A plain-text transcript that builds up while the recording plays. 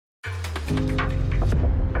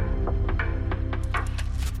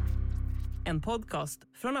En podcast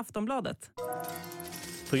från Aftonbladet.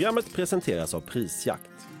 Programmet presenteras av Prisjakt.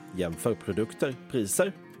 Jämför produkter,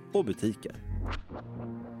 priser och butiker.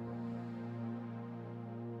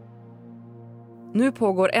 Nu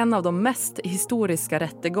pågår en av de mest historiska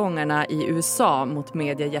rättegångarna i USA mot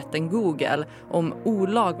mediejätten Google om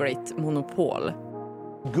olagligt monopol.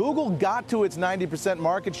 Google got to its 90%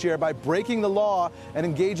 market share by breaking the law and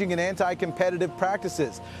engaging in anti-competitive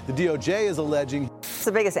practices. The DOJ is alleging... It's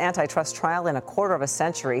the biggest antitrust trial in a quarter of a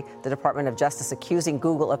century. The Department of Justice accusing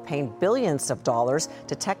Google of paying billions of dollars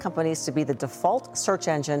to tech companies to be the default search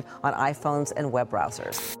engine on iPhones and web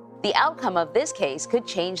browsers. The outcome of this case could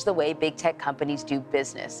change the way big tech companies do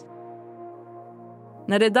business.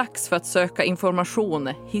 När det är dags för att söka information,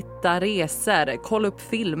 hitta resor, kolla upp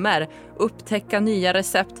filmer, upptäcka nya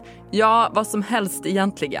recept, ja, vad som helst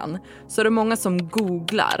egentligen, så är det många som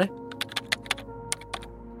googlar.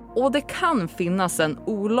 Och det kan finnas en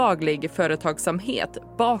olaglig företagsamhet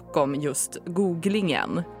bakom just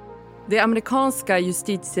googlingen. Det amerikanska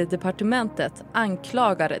justitiedepartementet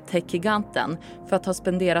anklagar techgiganten för att ha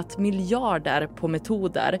spenderat miljarder på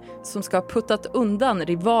metoder som ska ha puttat undan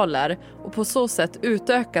rivaler och på så sätt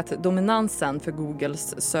utökat dominansen för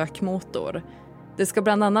Googles sökmotor. Det ska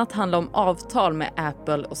bland annat handla om avtal med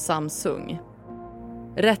Apple och Samsung.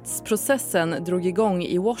 Rättsprocessen drog igång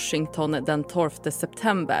i Washington den 12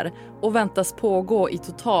 september och väntas pågå i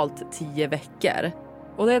totalt 10 veckor.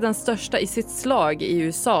 Och det är den största i sitt slag i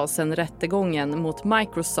USA sedan rättegången mot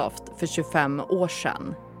Microsoft för 25 år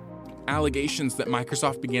sedan. Allegations that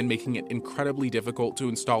Microsoft began making it incredibly difficult to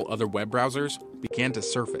install other web browsers began to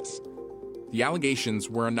surface. The allegations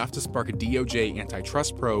were enough to spark a DOJ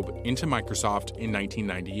antitrust probe into Microsoft in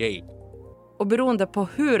 1998. Och beroende på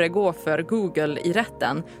hur det går för Google i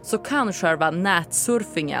rätten så kan själva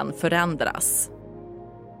nätsurfingen förändras.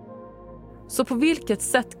 Så på vilket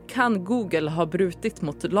sätt kan Google ha brutit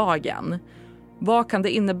mot lagen? Vad kan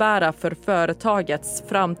det innebära för företagets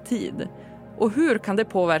framtid? Och hur kan det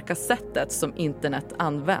påverka sättet som internet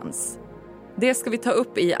används? Det ska vi ta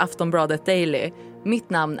upp i Aftonbladet Daily. Mitt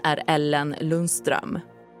namn är Lundström.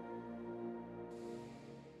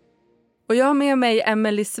 Och jag har med mig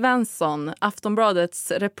Emelie Svensson,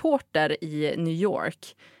 Aftonbladets reporter i New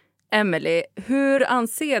York. Emelie, hur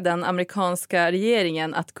anser den amerikanska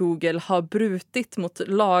regeringen att Google har brutit mot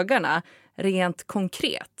lagarna rent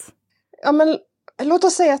konkret? Ja, men låt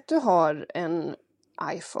oss säga att du har en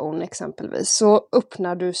iPhone exempelvis. Så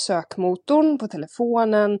öppnar du sökmotorn på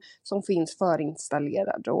telefonen som finns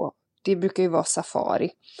förinstallerad. Och det brukar ju vara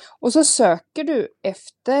Safari. Och så söker du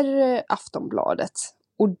efter Aftonbladet.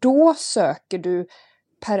 Och då söker du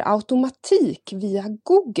per automatik via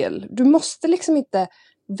Google. Du måste liksom inte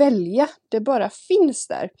välja, det bara finns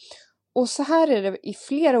där. Och så här är det i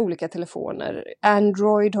flera olika telefoner.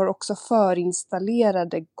 Android har också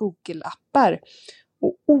förinstallerade Google-appar.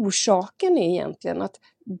 Och orsaken är egentligen att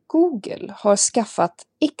Google har skaffat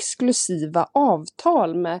exklusiva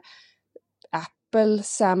avtal med Apple,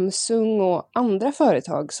 Samsung och andra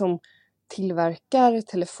företag som tillverkar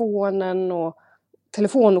telefonen och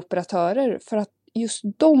telefonoperatörer för att just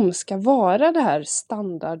de ska vara det här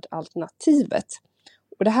standardalternativet.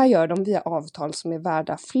 Och det här gör de via avtal som är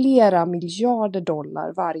värda flera miljarder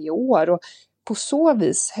dollar varje år. Och på så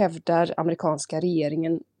vis hävdar amerikanska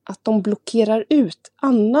regeringen att de blockerar ut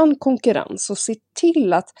annan konkurrens och ser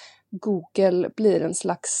till att Google blir en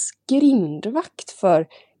slags grindvakt för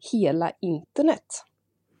hela internet.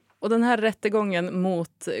 Och den här rättegången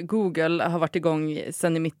mot Google har varit igång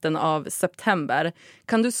sedan i mitten av september.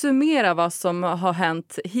 Kan du summera vad som har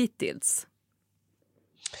hänt hittills?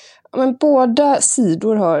 Men båda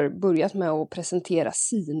sidor har börjat med att presentera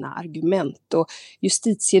sina argument och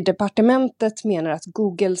justitiedepartementet menar att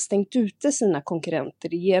Google stängt ute sina konkurrenter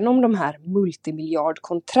genom de här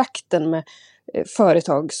multimiljardkontrakten med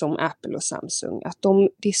företag som Apple och Samsung. Att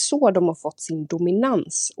det är så de har fått sin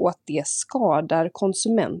dominans och att det skadar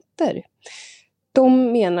konsumenter.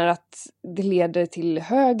 De menar att det leder till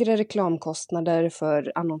högre reklamkostnader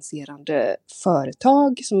för annonserande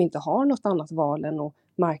företag som inte har något annat val än att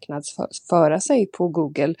marknadsföra sig på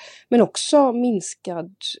Google. Men också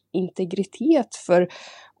minskad integritet för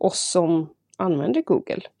oss som använder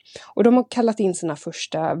Google. Och de har kallat in sina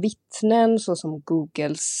första vittnen såsom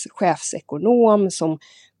Googles chefsekonom som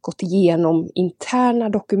gått igenom interna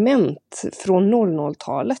dokument från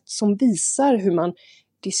 00-talet som visar hur man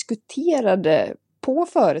diskuterade på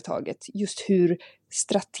företaget just hur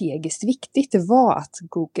strategiskt viktigt det var att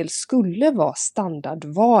Google skulle vara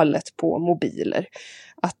standardvalet på mobiler.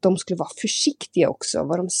 Att de skulle vara försiktiga också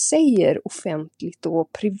vad de säger offentligt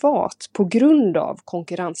och privat på grund av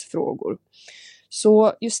konkurrensfrågor.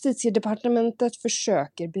 Så justitiedepartementet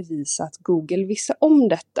försöker bevisa att Google visste om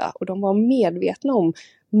detta och de var medvetna om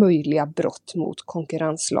möjliga brott mot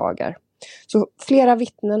konkurrenslagar. Så flera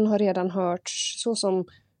vittnen har redan hörts, såsom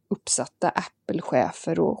uppsatta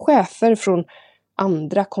Apple-chefer och chefer från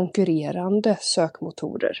andra konkurrerande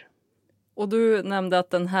sökmotorer. Och du nämnde att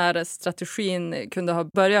den här strategin kunde ha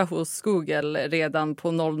börjat hos Google redan på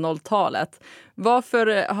 00-talet.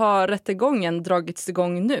 Varför har rättegången dragits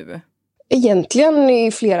igång nu? Egentligen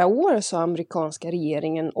i flera år så har amerikanska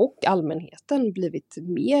regeringen och allmänheten blivit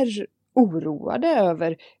mer oroade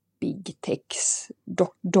över Big Techs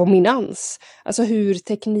dominans. Alltså hur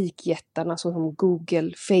teknikjättarna som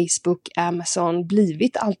Google, Facebook, Amazon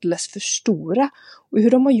blivit alldeles för stora och hur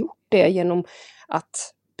de har gjort det genom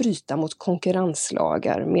att bryta mot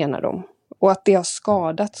konkurrenslagar, menar de. Och att det har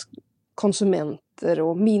skadat konsumenter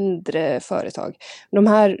och mindre företag. De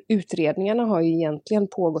här utredningarna har ju egentligen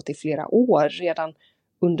pågått i flera år. Redan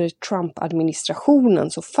under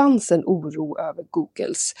Trump-administrationen så fanns en oro över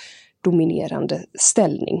Googles dominerande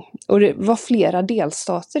ställning. Och det var flera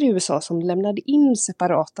delstater i USA som lämnade in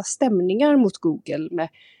separata stämningar mot Google med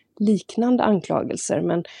liknande anklagelser.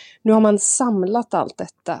 Men nu har man samlat allt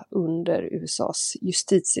detta under USAs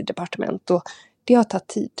justitiedepartement och det har tagit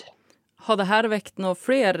tid. Har det här väckt några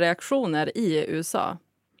fler reaktioner i USA?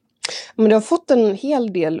 Men det har fått en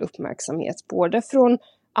hel del uppmärksamhet både från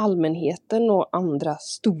allmänheten och andra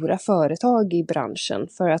stora företag i branschen,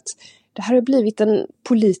 för att det här har blivit en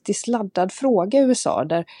politiskt laddad fråga i USA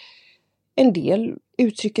där en del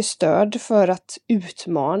uttrycker stöd för att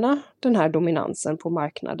utmana den här dominansen på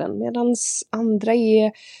marknaden, medan andra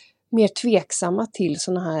är mer tveksamma till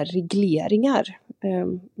sådana här regleringar.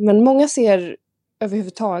 Men många ser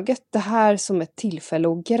överhuvudtaget det här som ett tillfälle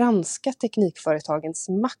att granska teknikföretagens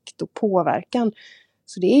makt och påverkan.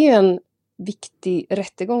 Så det är en viktig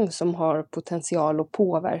rättegång som har potential att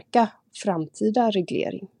påverka framtida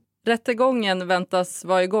reglering. Rättegången väntas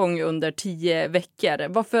vara igång under 10 veckor.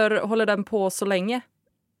 Varför håller den på så länge?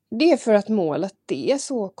 Det är för att målet är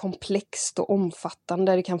så komplext och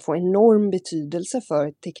omfattande. Det kan få enorm betydelse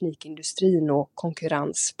för teknikindustrin och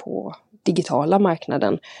konkurrens på digitala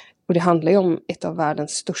marknaden. Och det handlar ju om ett av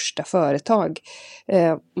världens största företag.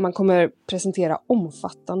 Man kommer presentera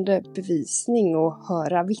omfattande bevisning och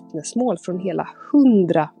höra vittnesmål från hela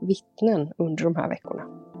 100 vittnen under de här veckorna.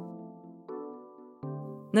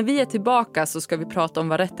 När vi är tillbaka så ska vi prata om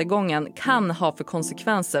vad rättegången kan ha för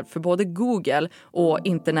konsekvenser för både Google och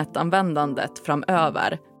internetanvändandet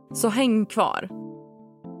framöver. Så häng kvar!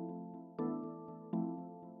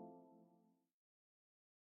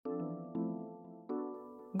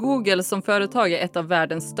 Google som företag är ett av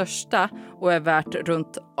världens största och är värt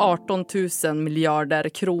runt 18 000 miljarder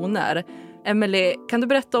kronor. Emelie, kan du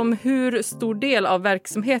berätta om hur stor del av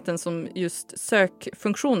verksamheten som just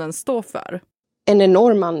sökfunktionen står för? En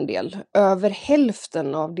enorm andel. Över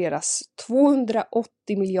hälften av deras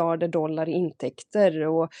 280 miljarder dollar i intäkter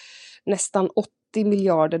och nästan 80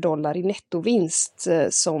 miljarder dollar i nettovinst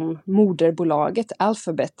som moderbolaget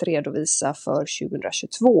Alphabet redovisar för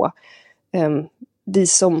 2022. Vi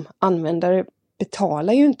som användare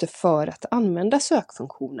betalar ju inte för att använda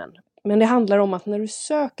sökfunktionen. Men det handlar om att när du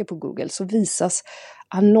söker på Google så visas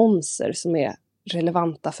annonser som är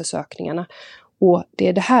relevanta för sökningarna. Och det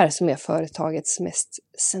är det här som är företagets mest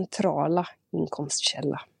centrala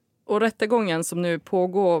inkomstkälla. Och rättegången som nu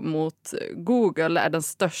pågår mot Google är den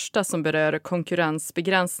största som berör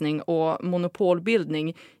konkurrensbegränsning och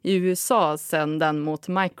monopolbildning i USA sedan den mot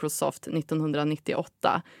Microsoft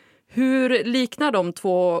 1998. Hur liknar de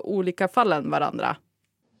två olika fallen varandra?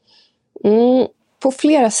 På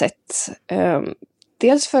flera sätt.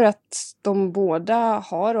 Dels för att de båda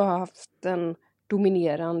har och har haft en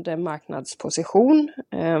dominerande marknadsposition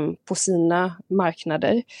på sina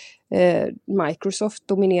marknader. Microsoft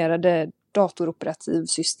dominerade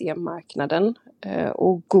datoroperativsystemmarknaden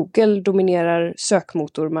och Google dominerar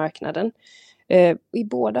sökmotormarknaden. I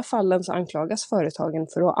båda fallen så anklagas företagen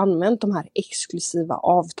för att ha använt de här exklusiva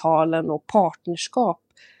avtalen och partnerskap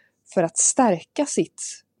för att stärka sitt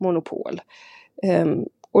monopol.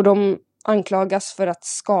 Och de anklagas för att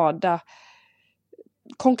skada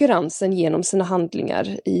konkurrensen genom sina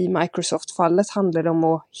handlingar. I Microsoft-fallet handlar det om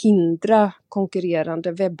att hindra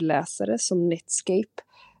konkurrerande webbläsare som Netscape.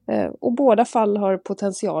 Och båda fall har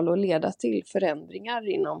potential att leda till förändringar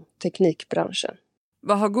inom teknikbranschen.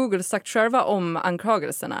 Vad har Google sagt själva om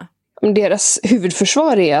anklagelserna? Deras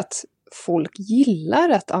huvudförsvar är att folk gillar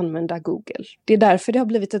att använda Google. Det är därför det har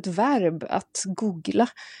blivit ett verb att googla.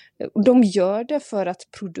 De gör det för att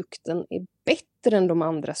produkten är bättre än de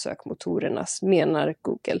andra sökmotorernas, menar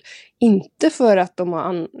Google. Inte för att de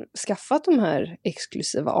har skaffat de här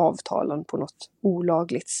exklusiva avtalen på något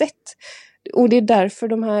olagligt sätt. Och det är därför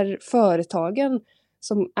de här företagen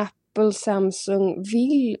som Apple, Samsung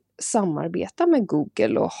vill samarbeta med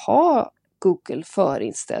Google och ha Google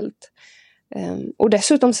förinställt. Och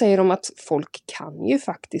dessutom säger de att folk kan ju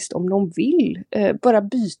faktiskt, om de vill, bara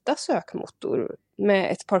byta sökmotor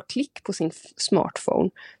med ett par klick på sin smartphone.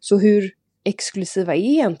 Så hur exklusiva är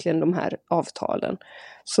egentligen de här avtalen?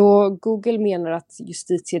 Så Google menar att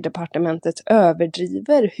justitiedepartementet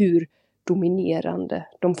överdriver hur dominerande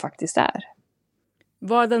de faktiskt är.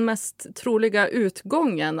 Vad är den mest troliga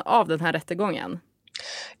utgången av den här rättegången?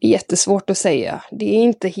 Det är jättesvårt att säga. Det är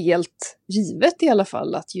inte helt givet i alla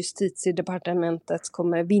fall att justitiedepartementet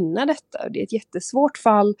kommer vinna detta. Det är ett jättesvårt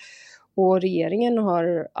fall och regeringen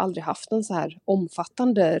har aldrig haft en så här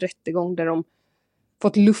omfattande rättegång där de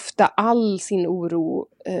fått lufta all sin oro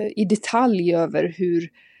i detalj över hur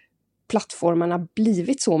plattformarna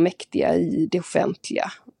blivit så mäktiga i det offentliga.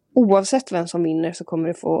 Oavsett vem som vinner så kommer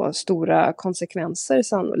det få stora konsekvenser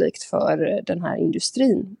sannolikt för den här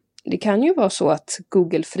industrin. Det kan ju vara så att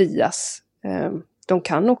Google frias. De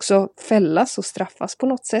kan också fällas och straffas på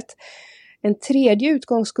något sätt. En tredje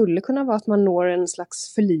utgång skulle kunna vara att man når en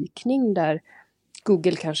slags förlikning där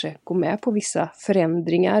Google kanske går med på vissa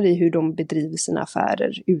förändringar i hur de bedriver sina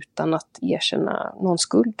affärer utan att erkänna någon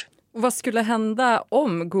skuld. Och vad skulle hända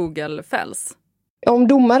om Google fälls? Om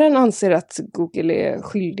domaren anser att Google är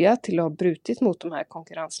skyldiga till att ha brutit mot de här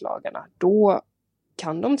konkurrenslagarna, då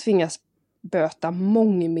kan de tvingas böta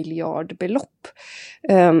mångmiljardbelopp.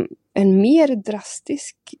 En mer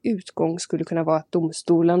drastisk utgång skulle kunna vara att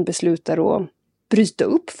domstolen beslutar att bryta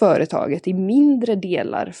upp företaget i mindre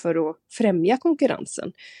delar för att främja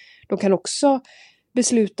konkurrensen. De kan också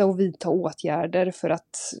besluta att vidta åtgärder för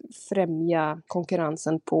att främja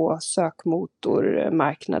konkurrensen på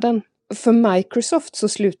sökmotormarknaden. För Microsoft så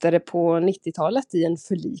slutade det på 90-talet i en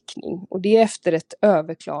förlikning och det är efter ett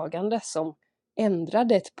överklagande som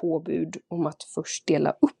ändrade ett påbud om att först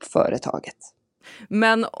dela upp företaget.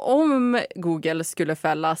 Men om Google skulle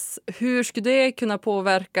fällas, hur skulle det kunna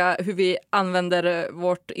påverka hur vi använder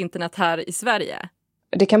vårt internet här i Sverige?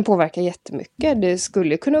 Det kan påverka jättemycket. Det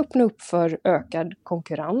skulle kunna öppna upp för ökad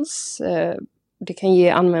konkurrens. Det kan ge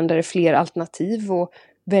användare fler alternativ att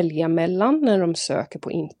välja mellan när de söker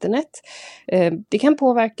på internet. Det kan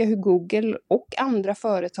påverka hur Google och andra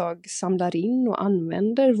företag samlar in och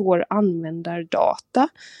använder vår användardata.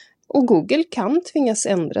 Och Google kan tvingas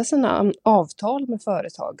ändra sina avtal med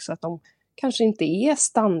företag så att de kanske inte är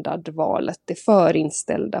standardvalet, det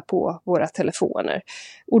förinställda på våra telefoner.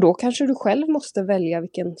 Och då kanske du själv måste välja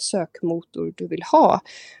vilken sökmotor du vill ha.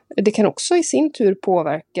 Det kan också i sin tur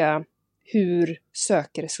påverka hur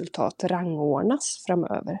sökresultat rangordnas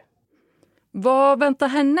framöver. Vad väntar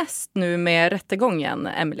härnäst nu med rättegången,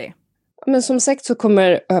 Emelie? Men som sagt så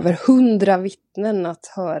kommer över 100 vittnen att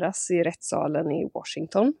höras i rättssalen i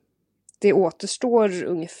Washington. Det återstår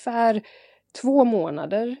ungefär 2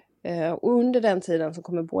 månader och under den tiden så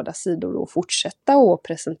kommer båda sidor att fortsätta att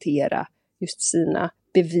presentera just sina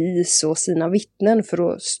bevis och sina vittnen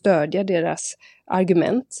för att stödja deras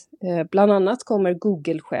argument. Bland annat kommer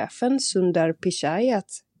Google-chefen Sundar Pichai att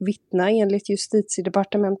vittna enligt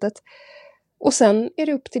justitiedepartementet. Och sen är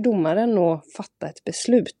det upp till domaren att fatta ett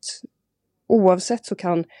beslut. Oavsett så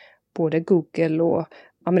kan både Google och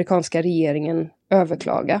amerikanska regeringen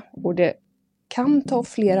överklaga. Och det kan ta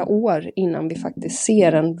flera år innan vi faktiskt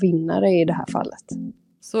ser en vinnare i det här fallet.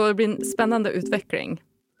 Så det blir en spännande utveckling.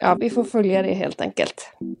 Ja, vi får följa det helt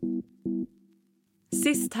enkelt.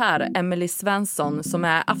 Sist här Emelie Svensson som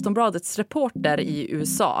är Aftonbladets reporter i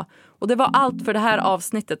USA. Och det var allt för det här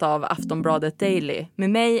avsnittet av Aftonbladet Daily med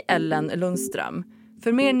mig Ellen Lundström.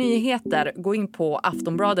 För mer nyheter gå in på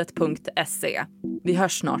aftonbladet.se. Vi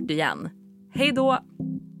hörs snart igen. Hej då!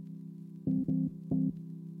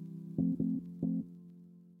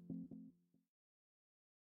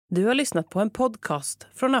 Du har lyssnat på en podcast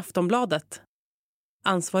från Aftonbladet.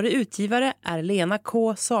 Ansvarig utgivare är Lena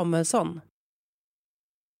K. Samuelsson.